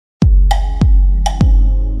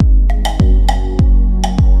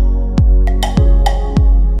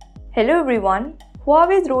Hello everyone,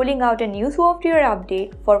 Huawei is rolling out a new software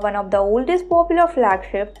update for one of the oldest popular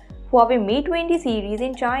flagship Huawei Mate 20 series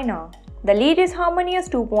in China. The latest HarmonyOS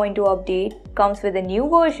 2.2 update comes with a new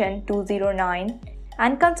version 209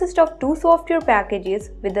 and consists of two software packages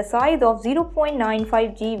with the size of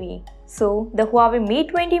 0.95 GB. So, the Huawei Mate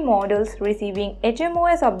 20 models receiving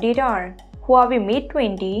HarmonyOS update are Huawei Mate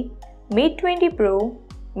 20, Mate 20 Pro,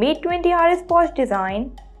 Mate 20 RS Posh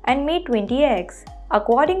Design and Mate 20X.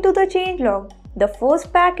 According to the changelog, the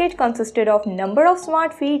first package consisted of number of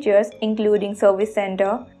smart features including Service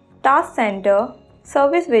Center, Task Center,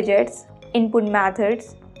 Service Widgets, Input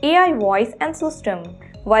Methods, AI Voice and System,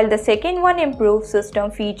 while the second one improved system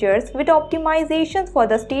features with optimizations for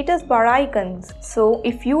the status bar icons. So,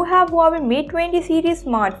 if you have Huawei Mate 20 series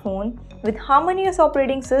smartphone with HarmonyOS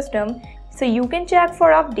operating system, so you can check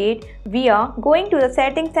for update via going to the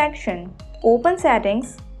Settings section. Open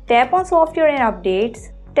Settings, tap on Software and Updates,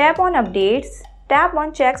 tap on Updates, tap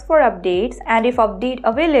on Checks for Updates, and if update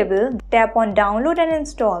available, tap on Download and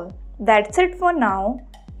Install. That's it for now.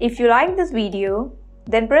 If you like this video,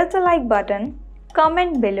 then press the like button,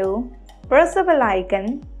 comment below, press the bell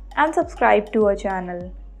icon and subscribe to our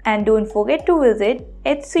channel. And don't forget to visit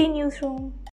HC Newsroom.